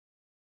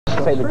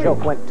say the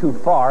joke went too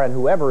far, and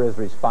whoever is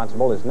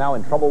responsible is now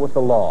in trouble with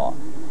the law.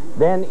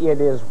 Then it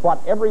is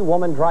what every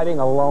woman driving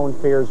alone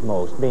fears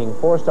most, being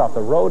forced off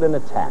the road and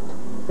attacked.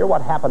 Hear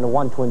what happened to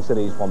one Twin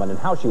Cities woman and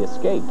how she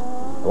escaped.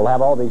 We'll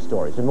have all these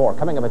stories and more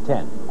coming up at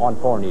 10 on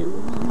 4 News.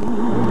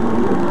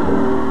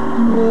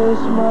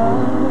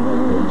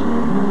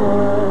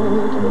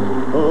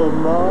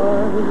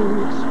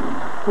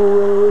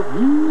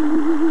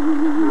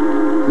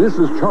 This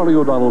is Charlie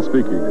O'Donnell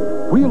speaking.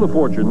 Wheel of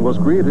Fortune was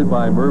created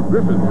by Merv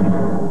Griffin.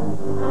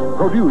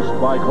 Produced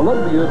by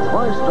Columbia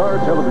TriStar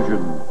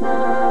Television.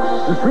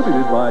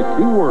 Distributed by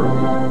King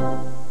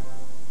World.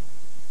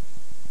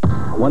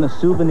 Want a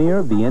souvenir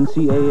of the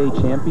NCAA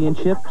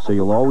championship so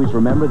you'll always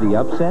remember the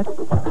upset?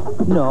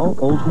 No,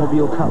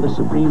 Oldsmobile Cutlass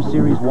Supreme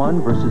Series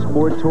 1 versus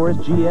Ford Taurus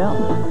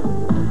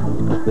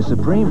GL. The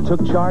Supreme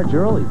took charge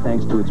early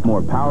thanks to its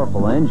more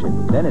powerful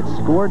engine. Then it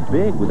scored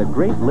big with a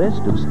great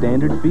list of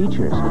standard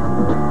features.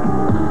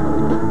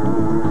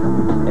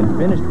 And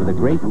finished with a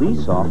great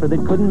lease offer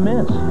that couldn't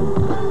miss.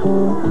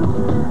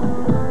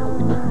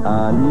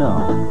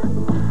 No.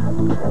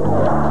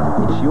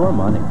 It's your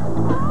money.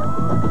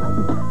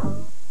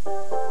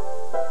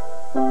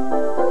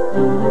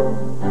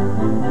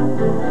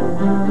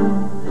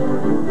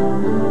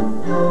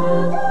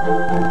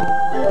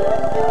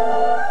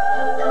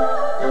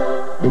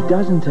 It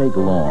doesn't take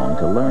long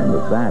to learn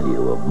the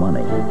value of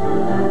money.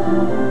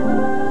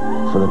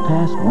 For the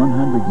past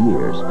 100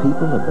 years,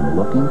 people have been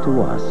looking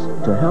to us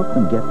to help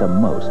them get the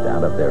most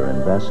out of their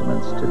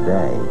investments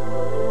today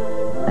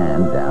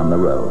and down the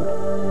road.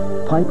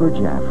 Piper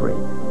Jaffray,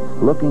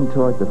 looking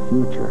toward the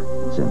future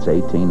since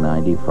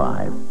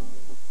 1895.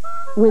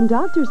 When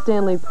Dr.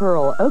 Stanley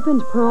Pearle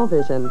opened Pearle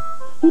Vision,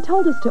 he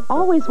told us to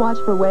always watch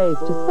for ways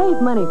to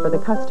save money for the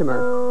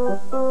customer.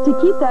 To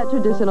keep that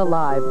tradition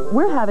alive,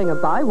 we're having a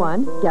buy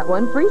one, get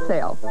one free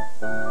sale.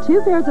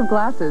 2 pairs of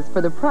glasses for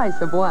the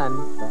price of 1.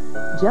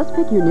 Just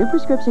pick your new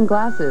prescription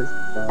glasses,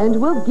 and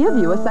we'll give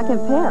you a second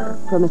pair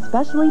from a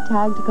specially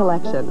tagged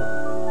collection.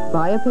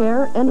 Buy a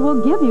pair, and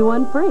we'll give you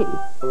one free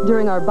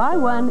during our buy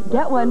one,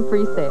 get one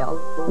free sale,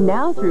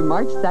 now through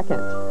March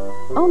 2nd.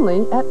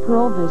 Only at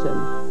Pearle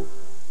Vision.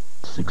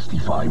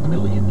 65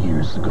 million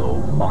years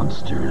ago,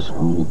 monsters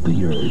ruled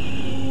the earth.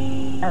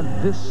 And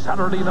this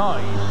Saturday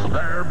night,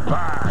 they're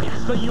back.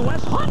 It's the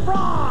U.S. Hot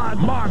Rod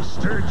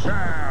Monster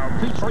Jam,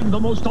 featuring the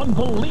most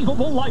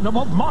unbelievable lineup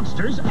of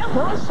monsters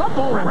ever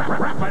assembled.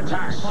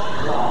 Rapidax,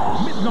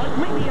 Midnight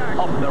Maniac,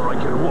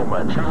 American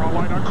Woman,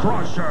 Carolina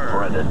Crusher,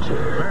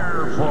 Predator,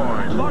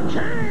 Barefoot, the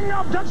King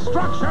of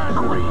Destruction,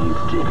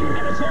 Gravedigger.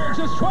 And it's all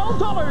just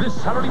 $12 this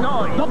Saturday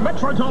night. The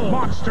Metrodome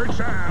Monster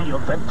Jam. The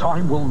event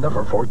time we'll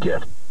never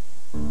forget.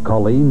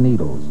 Colleen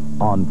Needles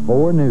on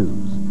 4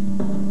 News.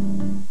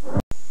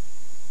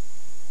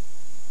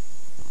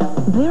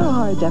 There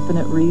are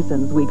definite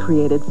reasons we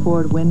created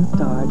Ford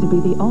Windstar to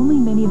be the only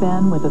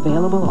minivan with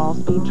available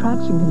all-speed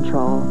traction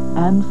control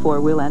and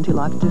 4-wheel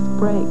anti-lock disc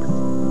brakes.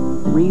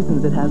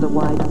 Reasons it has a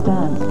wide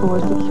stance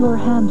for secure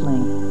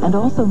handling and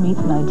also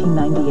meets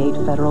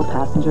 1998 federal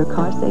passenger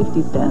car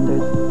safety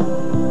standards.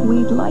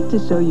 We'd like to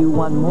show you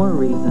one more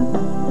reason,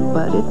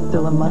 but it's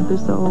still a month or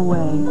so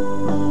away.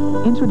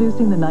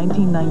 Introducing the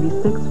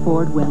 1996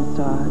 Ford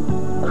Windstar,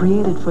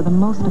 created for the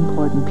most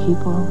important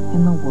people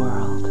in the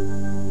world.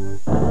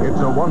 It's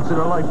a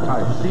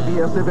once-in-a-lifetime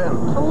CBS event.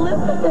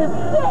 Elizabeth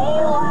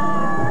Taylor!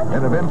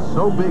 An event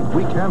so big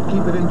we can't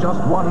keep it in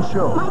just one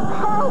show. My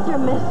pearls are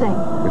missing.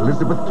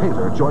 Elizabeth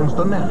Taylor joins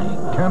The Nanny,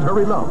 Can't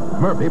Hurry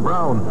Love, Murphy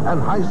Brown,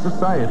 and High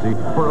Society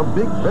for a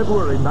big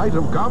February night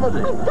of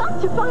comedy. I've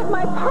got to find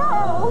my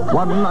pearls!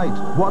 One night,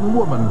 one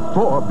woman,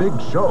 4 big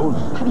shows.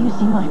 Have you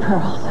seen my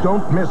pearls?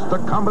 Don't miss the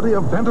comedy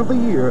event of the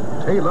year,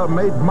 Taylor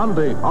Made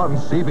Monday on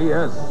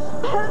CBS.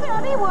 Has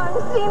anyone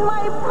seen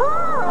my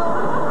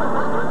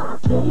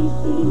pearls?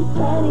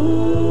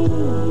 JCPenny.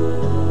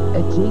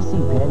 At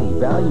JCPenny,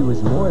 value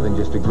is more than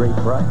just a great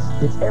price.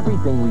 It's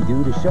everything we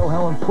do to show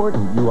how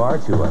important you are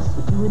to us.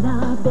 We're doing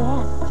our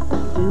best,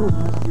 doing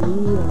what's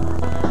real,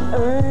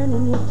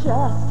 earning your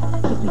trust,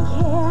 cause we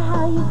care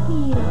how you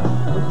feel.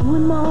 We're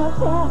doing more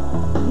tests,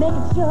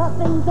 making sure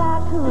things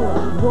are cool,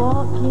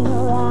 walking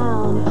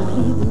around,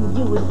 pleasing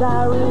you is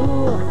our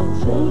rule.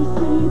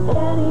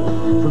 JCPenny.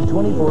 From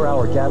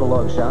 24-hour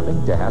catalog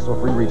shopping to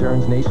hassle-free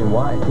returns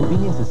nationwide,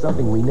 convenience is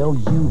something we know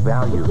you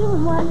value.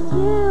 Doing what's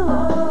you,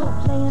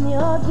 playing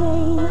your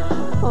game,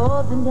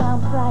 holding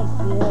down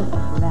prices,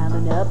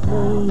 rounding up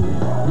names.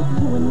 We're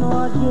doing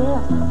more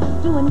gifts,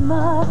 doing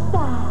more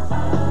style,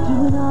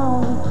 doing all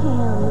we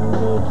can to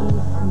make you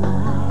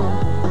smile.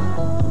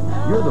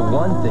 You're the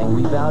one thing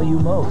we value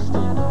most.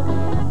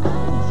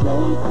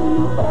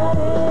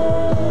 JCPenny.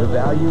 The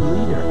value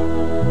leader.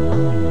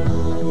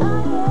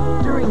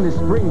 During the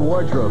spring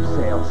wardrobe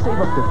sale, save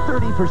up to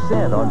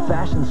 30% on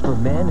fashions for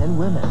men and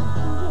women.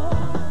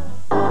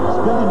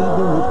 Spend an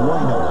evening with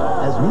Wynonna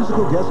as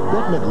musical guest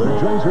Bette Midler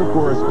joins her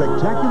for a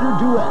spectacular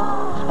duet.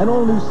 An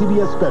all-new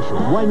CBS special,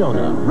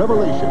 Wynonna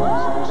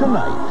Revelations,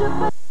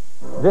 tonight.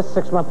 This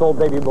 6-month-old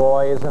baby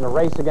boy is in a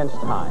race against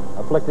time,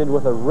 afflicted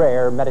with a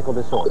rare medical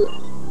disorder.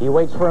 He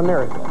waits for a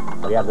miracle.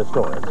 We have the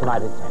story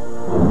tonight at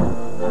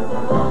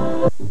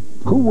 10.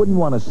 Who wouldn't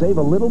want to save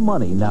a little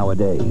money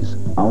nowadays?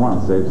 I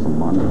want to save some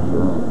money,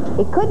 sure.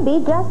 It could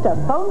be just a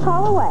phone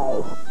call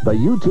away. The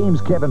U-Team's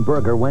Kevin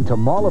Berger went to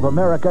Mall of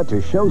America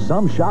to show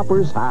some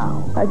shoppers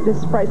how. I'd be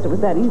surprised it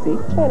was that easy.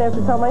 I'd have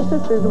to tell my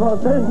sisters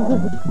about this.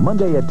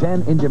 Monday at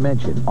 10 in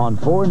Dimension on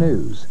 4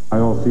 News. I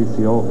owe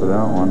CCO for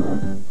that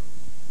one.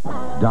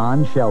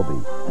 Don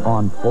Shelby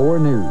on 4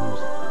 News.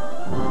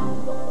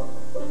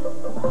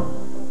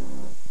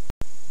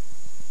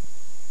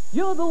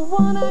 You're the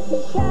one I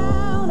can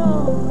count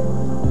on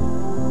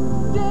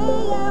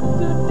day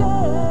after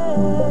day.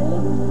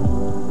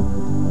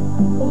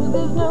 Oh,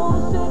 there's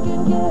no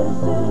second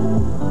guessing.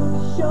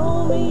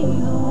 Show me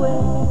the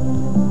way.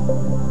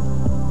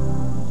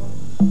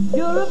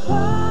 You're a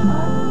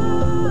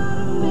part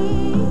of me.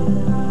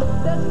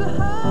 That's the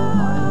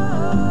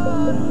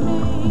heart of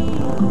me.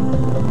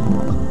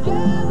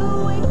 Together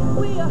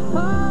we are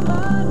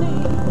harmony.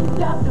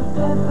 Dr.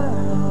 Pepper,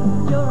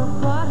 you're a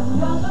part of me.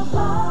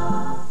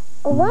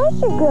 Why does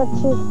your grilled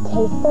cheese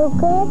taste so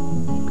good?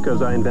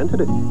 Because I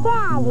invented it.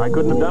 Daddy! I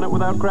couldn't have done it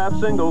without Kraft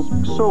Singles.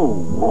 So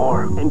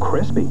warm and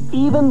crispy.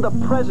 Even the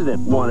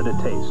president wanted a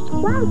taste.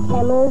 Mom,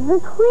 Taylor is the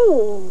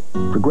queen.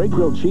 For great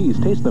grilled cheese,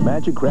 taste the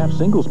magic Kraft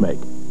Singles make.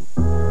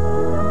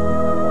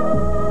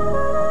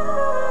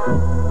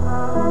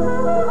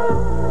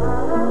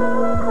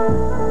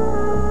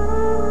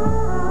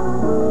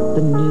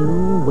 The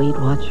new Weight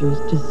Watchers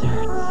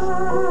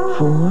desserts.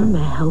 Form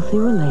a healthy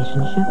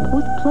relationship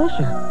with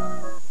pleasure.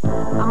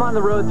 I'm on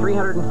the road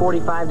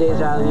 345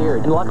 days out of the year,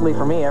 and luckily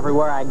for me,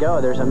 everywhere I go,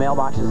 there's a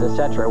mailboxes,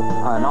 etc.,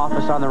 an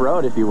office on the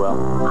road, if you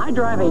will. I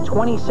drive a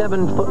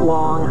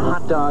 27-foot-long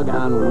hot dog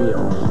on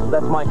wheels.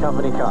 That's my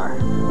company car.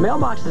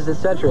 Mailboxes,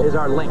 etc. is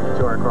our link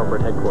to our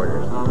corporate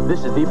headquarters.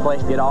 This is the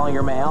place to get all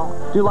your mail,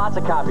 do lots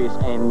of copies,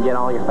 and get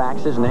all your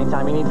faxes, and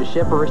anytime you need to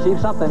ship or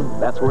receive something,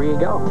 that's where you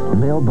go.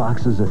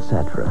 Mailboxes,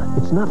 etc.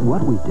 It's not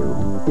what we do,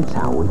 it's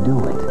how we do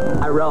it.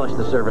 I relish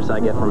the service I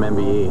get from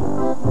MBE,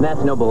 and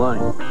that's no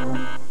baloney.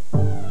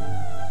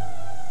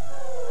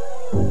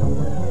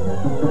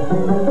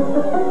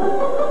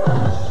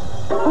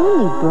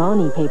 Only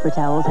Brawney paper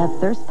towels have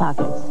thirst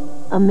pockets.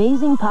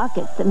 Amazing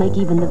pockets that make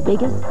even the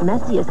biggest,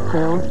 messiest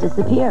spills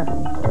disappear.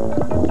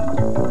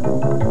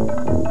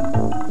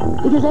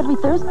 Because every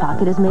thirst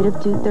pocket is made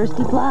of 2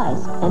 thirsty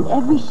plies, and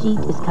every sheet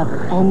is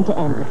covered end to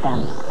end with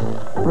them.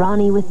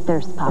 Brawney with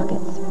thirst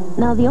pockets.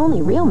 Now, the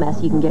only real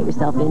mess you can get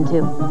yourself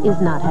into is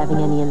not having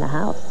any in the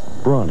house.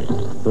 Brawney,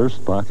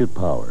 thirst pocket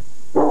power.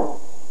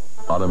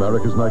 On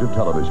America's Night of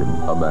Television,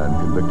 a man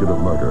convicted of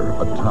murder,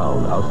 a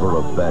town out for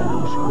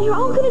revenge. You're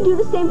all going to do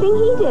the same thing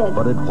he did.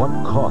 But at what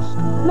cost?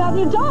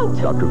 Matthew, don't!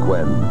 Dr.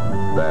 Quinn.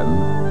 Then,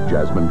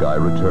 Jasmine Guy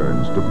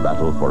returns to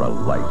battle for a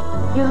life.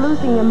 You're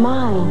losing your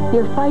mind.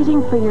 You're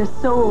fighting for your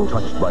soul.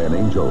 Touched by an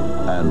angel,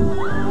 and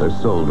they're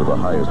sold to the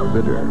highest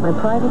bidder. My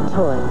private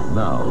toys.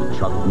 Now,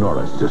 Chuck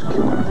Norris just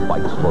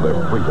fights for their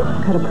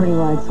freedom. Cut a pretty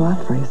wide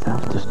swath for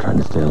yourself. Just trying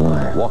to stay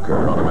alive.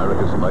 Walker on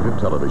America's Night of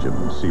Television,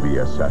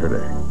 CBS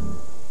Saturday.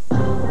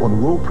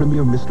 On World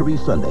Premiere Mystery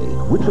Sunday,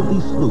 which of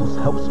these sleuths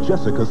helps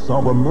Jessica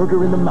solve a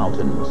murder in the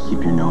mountains?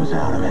 Keep your nose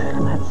out of it.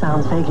 That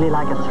sounds vaguely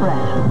like a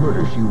threat.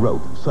 Murder, She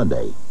Wrote,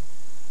 Sunday.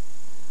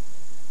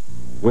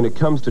 When it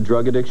comes to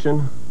drug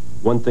addiction,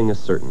 one thing is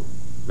certain.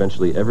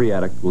 Eventually, every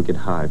addict will get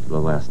high for the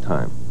last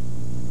time.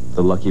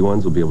 The lucky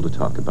ones will be able to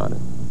talk about it.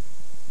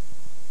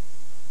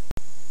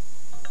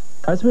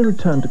 As we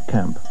returned to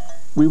camp,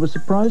 we were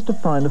surprised to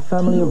find a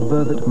family of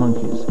vervet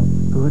monkeys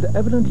who had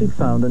evidently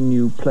found a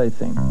new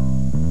plaything.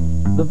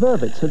 The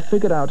vervets had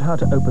figured out how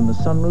to open the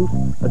sunroof,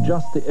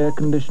 adjust the air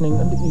conditioning,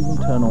 and even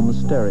turn on the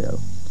stereo.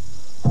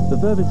 The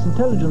vervet's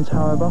intelligence,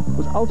 however,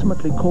 was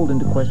ultimately called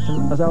into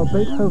question as our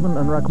Beethoven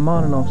and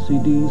Rachmaninoff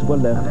CDs were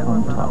left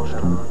untouched.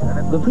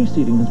 The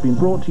preceding has been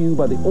brought to you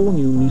by the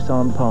all-new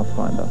Nissan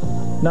Pathfinder,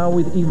 now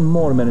with even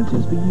more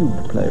amenities for you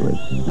to play with.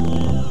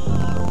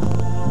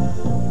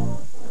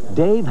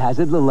 Dave has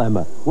a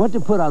dilemma. What to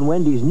put on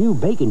Wendy's new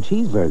bacon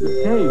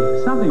cheeseburger?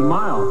 Dave, something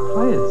mild.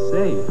 Play it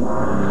safe.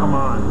 Come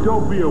on,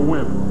 don't be a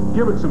wimp.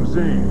 Give it some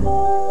zing.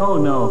 Oh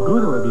no,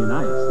 Gouda would be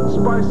nice.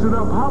 Spice it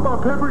up. How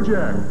about pepper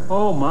jack?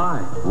 Oh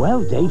my.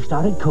 Well, Dave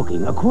started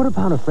cooking. A quarter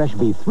pound of fresh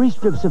beef, 3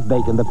 strips of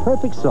bacon, the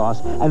perfect sauce,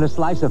 and a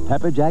slice of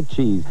pepper jack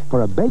cheese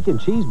for a bacon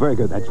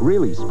cheeseburger that's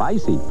really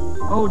spicy.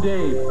 Oh,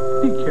 Dave,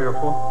 be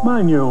careful.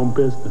 Mind your own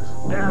business.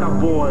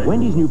 Attaboy.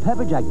 Wendy's new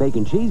pepper jack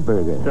bacon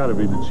cheeseburger. Gotta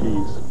be the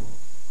cheese.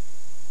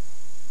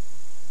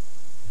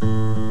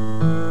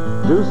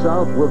 Due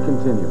South will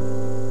continue.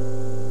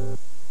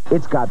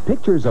 It's got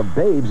pictures of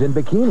babes in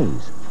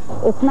bikinis.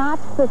 It's not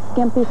the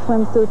skimpy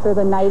swimsuits or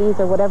the nighties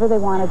or whatever they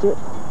want to do.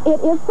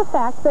 It is the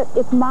fact that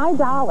it's my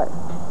dollar.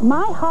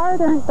 My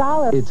hard-earned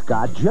dollar. It's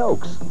got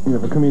jokes.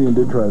 If a comedian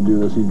did try to do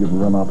this, he'd get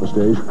run off the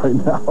stage right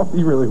now.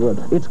 He really would.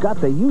 It's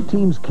got the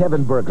U-Team's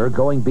Kevin Berger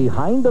going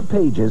behind the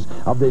pages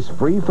of this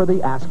Free for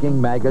the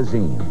Asking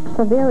magazine. It's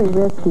a very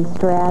risky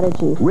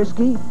strategy.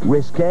 Risky,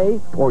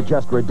 risque, or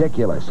just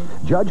ridiculous?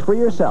 Judge for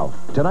yourself.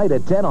 Tonight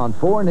at 10 on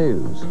 4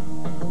 News.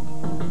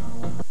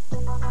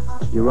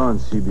 You're on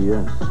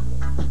CBS.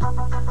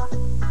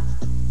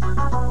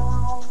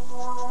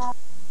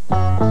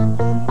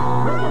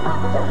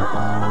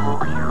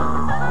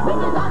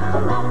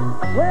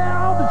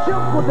 Well, the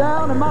chips were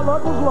down and my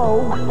luck was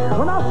low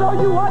when I saw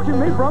you watching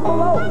me from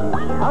below.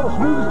 I was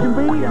smooth as can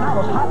be and I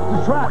was hot as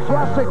the track, so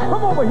I said,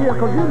 come over here,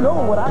 because you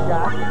know what I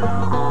got.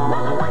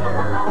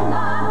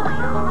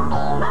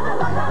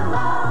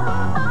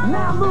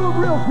 Now move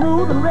real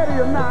smooth and ready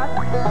or not,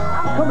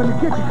 I'm coming to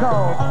get you,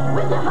 cause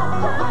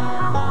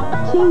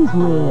Cheese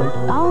Whiz,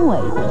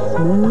 always a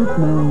smooth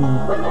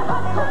move.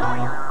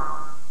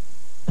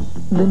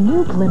 The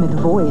new Plymouth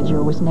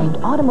Voyager was named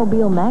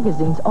Automobile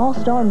Magazine's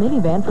All-Star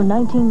Minivan for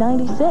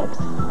 1996.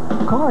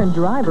 Car and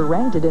Driver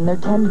ranked it in their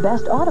 10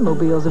 best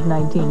automobiles of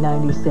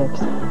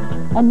 1996.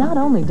 And not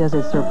only does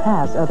it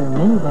surpass other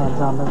minivans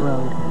on the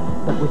road,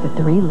 but with a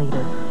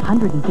 3-liter,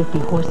 150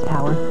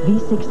 horsepower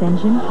V6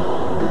 engine,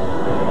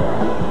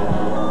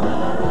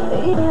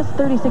 it has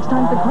 36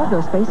 times the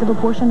cargo space of a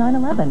Porsche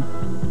 911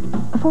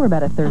 for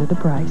about a third of the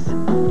price.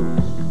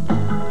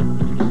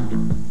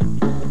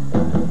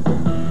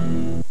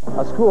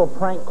 A school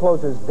prank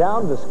closes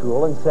down the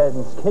school and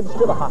sends kids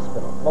to the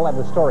hospital. We'll have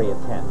the story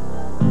at 10.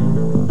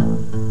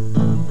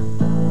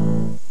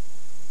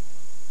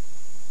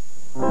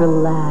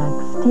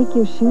 Relax. Take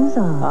your shoes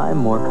off. I'm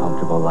more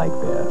comfortable like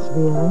this.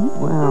 Really?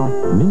 Well,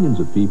 Millions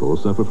of people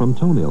suffer from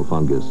toenail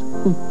fungus,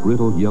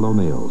 brittle yellow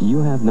nails. you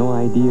have no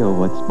idea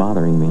what's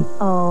bothering me.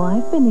 Oh,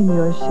 I've been in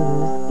your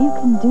shoes. You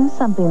can do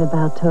something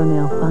about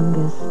toenail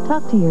fungus.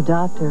 Talk to your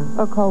doctor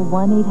or call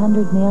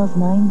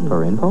 1-800-NAILS-90.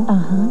 For info?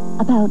 Uh-huh.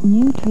 About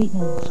new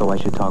treatments. So I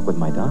should talk with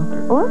my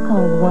doctor. Or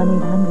call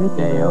 1-800...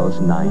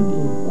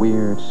 NAILS-90.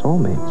 We're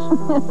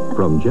soulmates.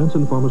 From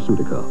Janssen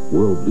Pharmaceutica,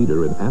 world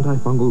leader in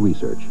antifungal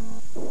research.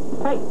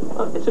 Hey,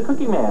 it's a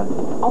cookie man.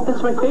 Oh,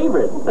 that's my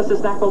favorite. That's the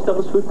Snackles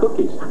Double Sweet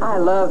Cookies. I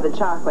love the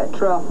chocolate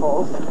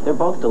truffles. They're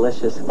both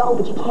delicious. Oh,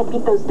 but you can't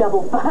beat those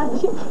double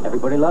fudge.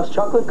 Everybody loves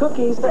chocolate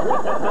cookies.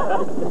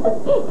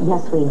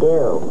 Yes, we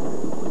do.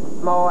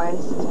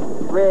 Moist,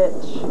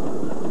 rich,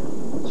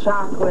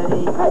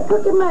 chocolatey. Hey,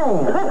 cookie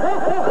man.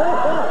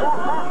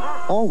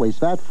 Always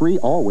fat-free,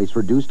 always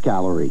reduced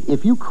calorie.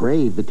 If you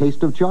crave the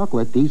taste of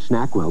chocolate, these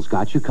Snackwells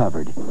got you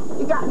covered.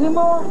 You got any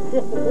more?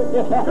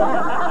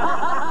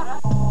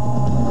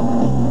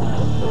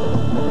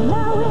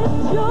 Now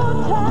it's your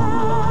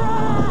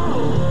time.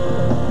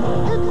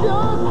 It's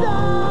your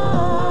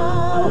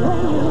style. When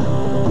you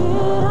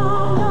get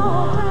on your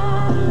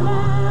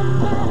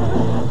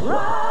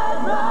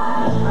ride,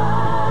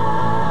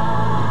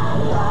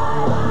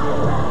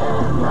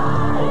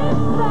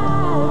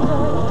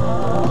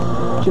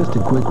 Just a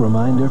quick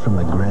reminder from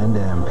the Grand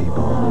Am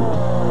people.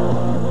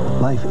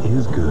 Life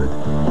is good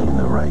in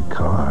the right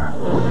car.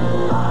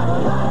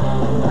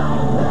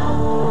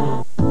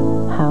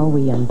 How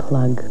we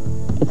unplug.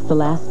 It's the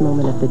last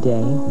moment of the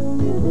day.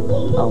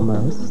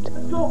 Almost.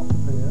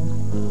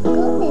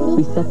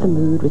 We set the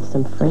mood with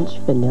some French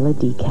vanilla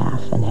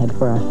decaf and head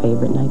for our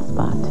favorite night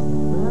spot.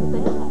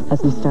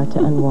 As we start to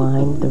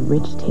unwind, the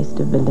rich taste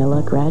of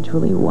vanilla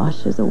gradually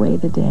washes away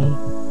the day.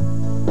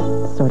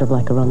 Sort of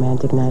like a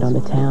romantic night on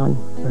the town.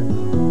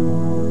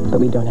 But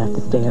we don't have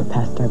to stay up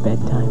past our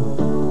bedtime.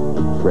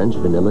 French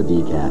vanilla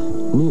decaf.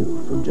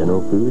 New from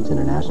General Foods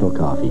International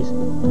Coffees.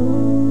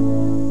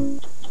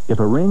 If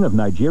a ring of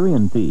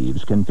Nigerian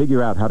thieves can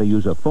figure out how to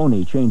use a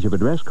phony change of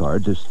address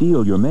card to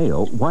steal your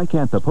mail, why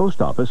can't the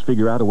post office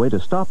figure out a way to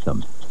stop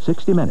them?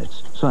 60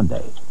 Minutes,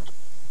 Sunday.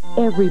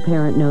 Every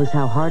parent knows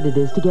how hard it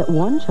is to get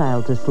one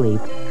child to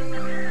sleep.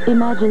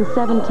 Imagine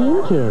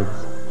 17 kids.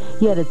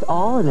 Yet it's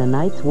all in a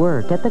night's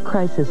work at the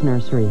Crisis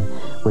Nursery,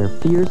 where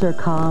fears are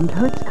calmed,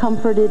 hurts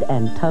comforted,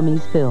 and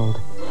tummies filled.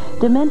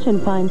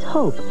 Dimension finds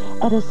hope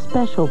at a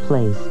special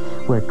place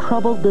where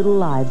troubled little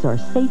lives are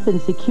safe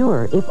and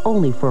secure, if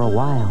only for a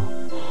while.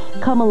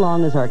 Come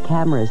along as our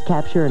cameras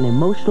capture an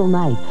emotional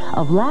night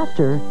of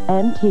laughter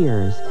and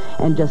tears,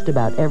 and just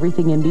about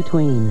everything in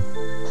between.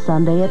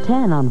 Sunday at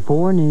 10 on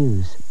 4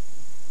 News.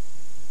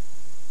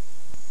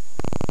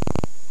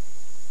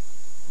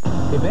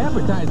 If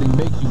advertising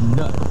makes you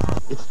nuts,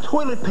 it's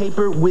toilet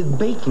paper with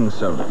baking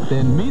soda.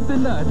 Then meet the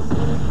nuts.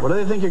 What do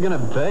they think you're gonna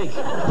bake?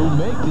 Who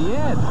make the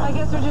ads? I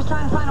guess we're just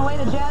trying to find a way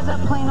to jazz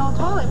up plain old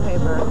toilet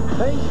paper.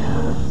 Hey,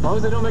 as long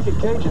as they don't make it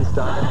Cajun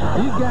style.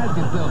 These guys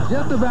can sell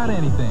just about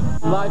anything.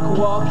 Like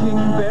walking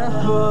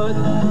barefoot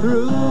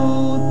through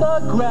the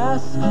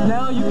grass.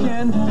 Now you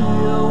can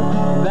feel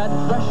that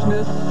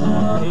freshness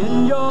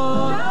in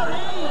your...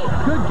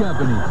 Good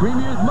Company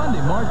premieres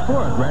Monday, March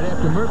 4th, right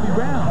after Murphy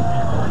Brown.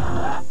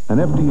 An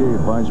FDA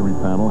advisory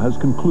panel has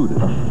concluded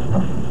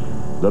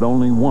that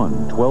only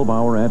one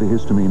 12-hour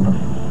antihistamine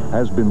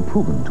has been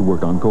proven to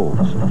work on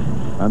colds.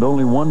 And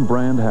only one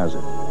brand has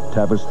it,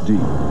 Tavis D.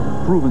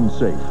 Proven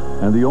safe,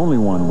 and the only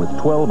one with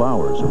 12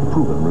 hours of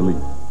proven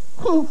relief.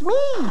 It's me!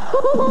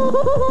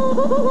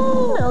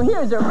 Now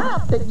here's a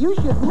wrap that you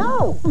should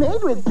know.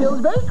 Made with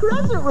Pillsbury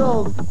crescent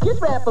rolls. Just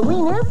wrap a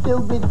wiener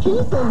filled with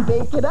cheese and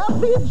bake it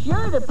up. It's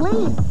sure to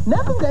please.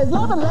 Nothing says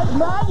love like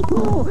my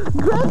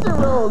crescent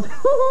rolls.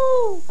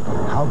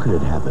 How could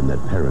it happen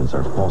that parents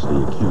are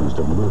falsely accused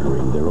of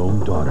murdering their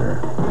own daughter?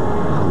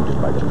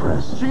 Hounded by the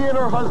press. She and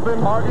her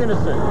husband are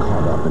innocent.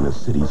 Caught up in the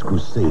city's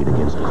crusade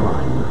against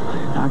crime.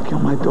 I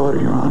killed my daughter,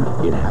 Your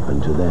Honor. It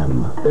happened to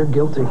them. They're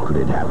guilty. Could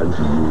it happen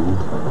to you?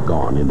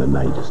 Gone in the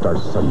Night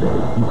starts Sunday.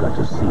 You've got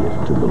to see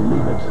it to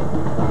believe it.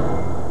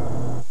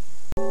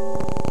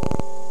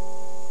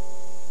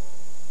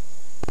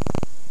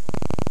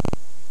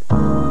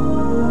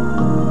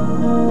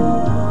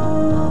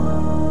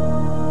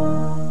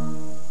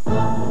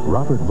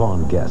 Robert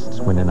Vaughn guests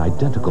when an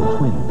identical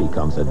twin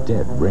becomes a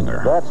dead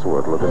ringer. That's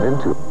worth looking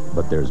into.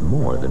 But there's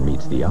more than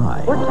meets the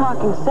eye. We're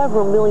talking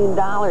several $1 million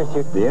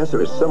here. The answer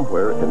is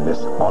somewhere in this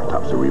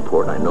autopsy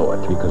report, I know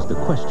it. Because the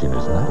question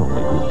is not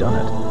only who done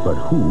it, but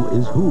who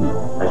is who.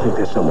 I think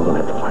that's something we're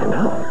going to have to find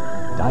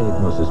out.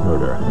 Diagnosis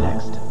Murder,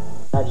 next.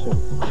 Action.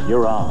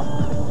 You're on.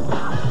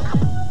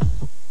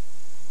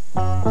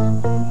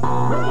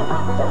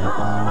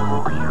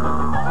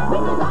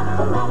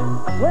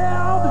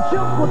 Well, the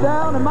chips were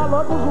down and my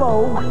luck was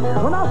low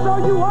when I saw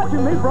you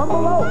watching me from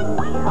below.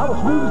 I was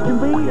smooth as can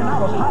be and I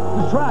was hot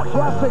to try. So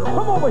I said,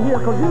 come over here,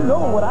 because you know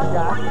what I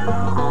got.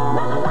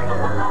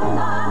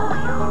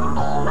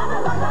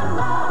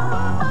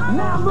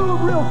 Now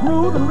move real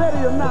smooth and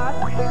ready or not,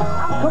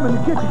 I'm coming to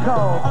get your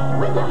call.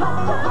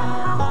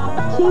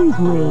 Cheese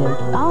Whiz,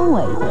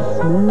 always a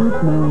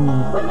smooth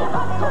move.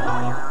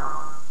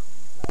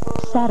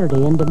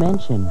 Saturday in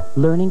Dimension,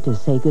 learning to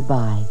say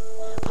goodbye.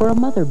 For a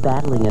mother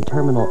battling a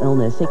terminal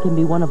illness, it can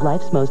be one of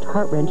life's most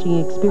heart-wrenching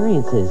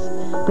experiences,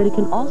 but it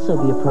can also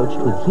be approached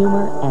with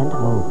humor and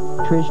hope.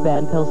 Trish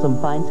Van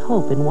Pilsum finds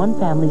hope in one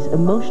family's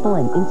emotional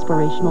and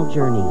inspirational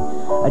journey,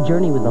 a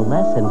journey with a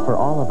lesson for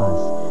all of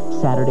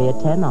us. Saturday at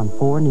 10 on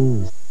 4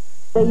 News.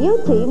 The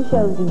U-Team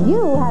shows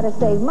you how to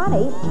save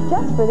money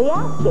just for the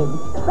asking.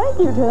 Thank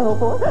you, Channel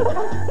 4.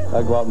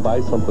 I'll go out and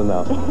buy something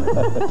now.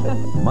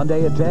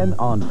 Monday at 10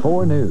 on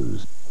 4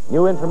 News.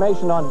 New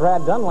information on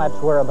Brad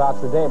Dunlap's whereabouts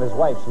the day of his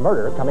wife's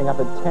murder coming up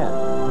at 10.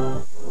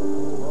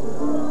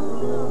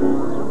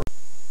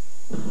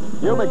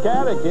 You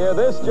mechanic here,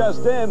 this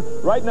just in.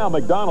 Right now,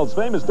 McDonald's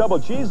famous double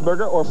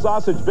cheeseburger or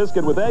sausage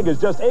biscuit with egg is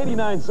just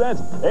 89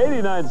 cents.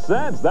 89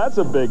 cents, that's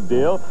a big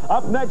deal.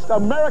 Up next,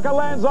 America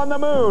lands on the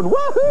moon.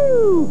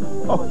 Woohoo!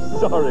 Oh,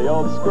 sorry,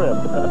 old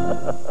script.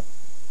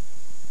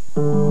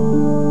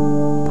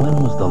 When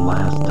was the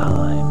last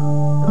time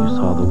you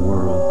saw the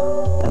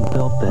world and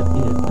felt that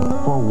it,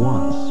 for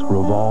once,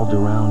 revolved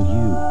around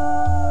you?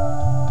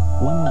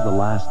 When was the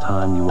last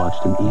time you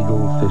watched an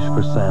eagle fish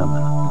for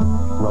salmon,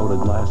 rode a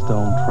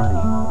Gladstone train,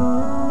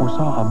 or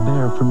saw a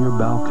bear from your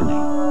balcony?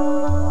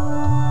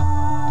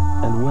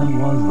 And when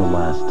was the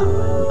last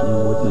time you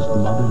witnessed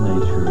Mother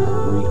Nature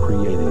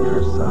recreating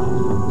herself?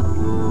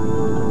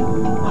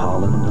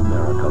 Holland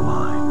America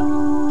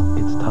Line.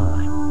 It's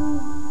time.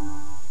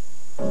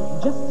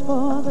 Just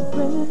for the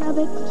thrill of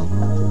it,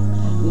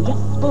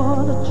 just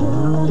for the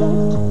chill of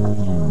it,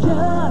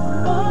 just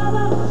for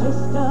the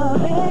taste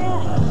of it,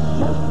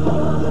 just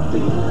for the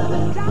feel of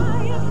it.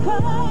 Diet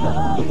Coke,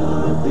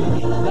 the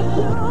European,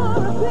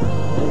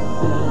 this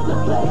is the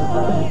place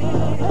for it.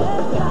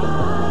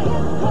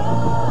 Diet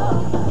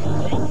Coke,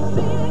 this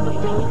is the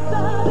taste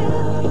of it,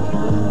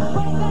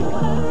 forget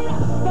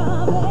the rest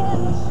of it,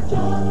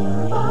 just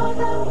for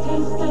the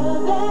taste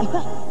of it.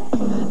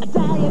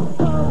 Diet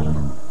Coke.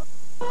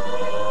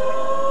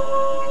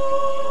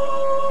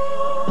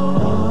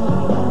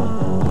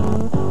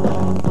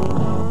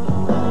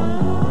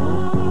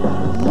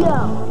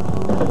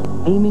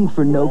 Aiming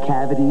for no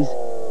cavities?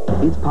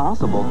 It's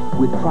possible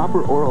with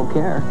proper oral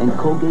care and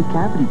Colgate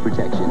cavity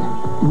protection.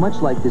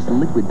 Much like this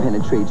liquid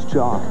penetrates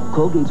chalk,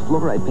 Colgate's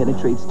fluoride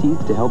penetrates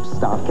teeth to help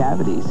stop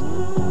cavities.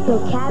 No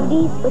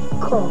cavities with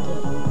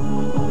Colgate.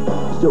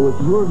 So if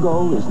your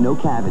goal is no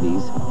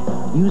cavities,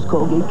 use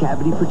Colgate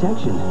cavity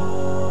protection.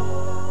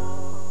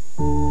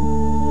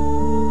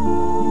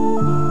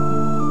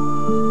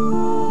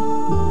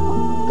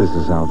 This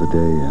is how the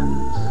day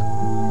ends.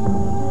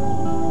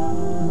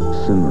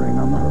 Simmering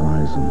on the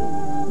horizon.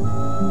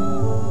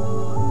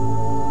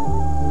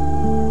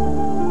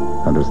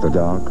 And as the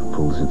dark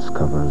pulls its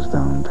covers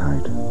down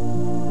tight,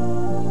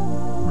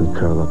 we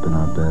curl up in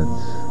our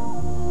beds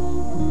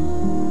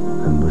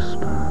and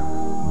whisper,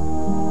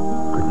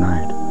 good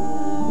night.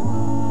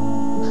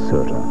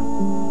 Serta,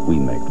 we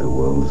make the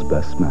world's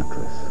best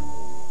mattress.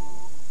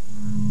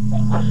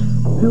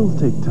 Pills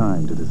take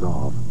time to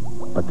dissolve,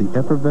 but the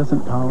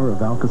effervescent power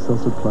of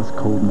Alka-Seltzer Plus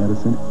cold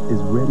medicine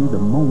is ready the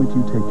moment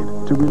you take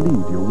it to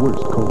relieve your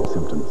worst cold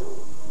symptoms.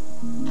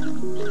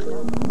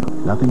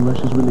 Nothing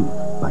rushes relief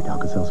like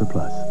Alka-Seltzer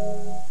Plus.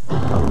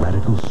 A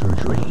radical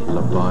surgery.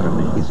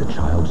 Lobotomy is a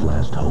child's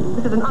last hope.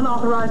 This is an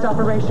unauthorized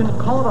operation.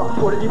 Call it off.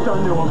 What have you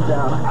done to him,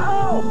 Dad?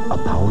 Ow! A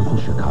powerful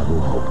Chicago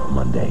hope,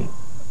 Monday.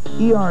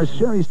 ER's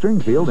Sherry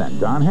Stringfield and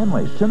Don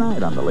Henley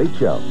tonight on The Late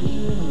Show.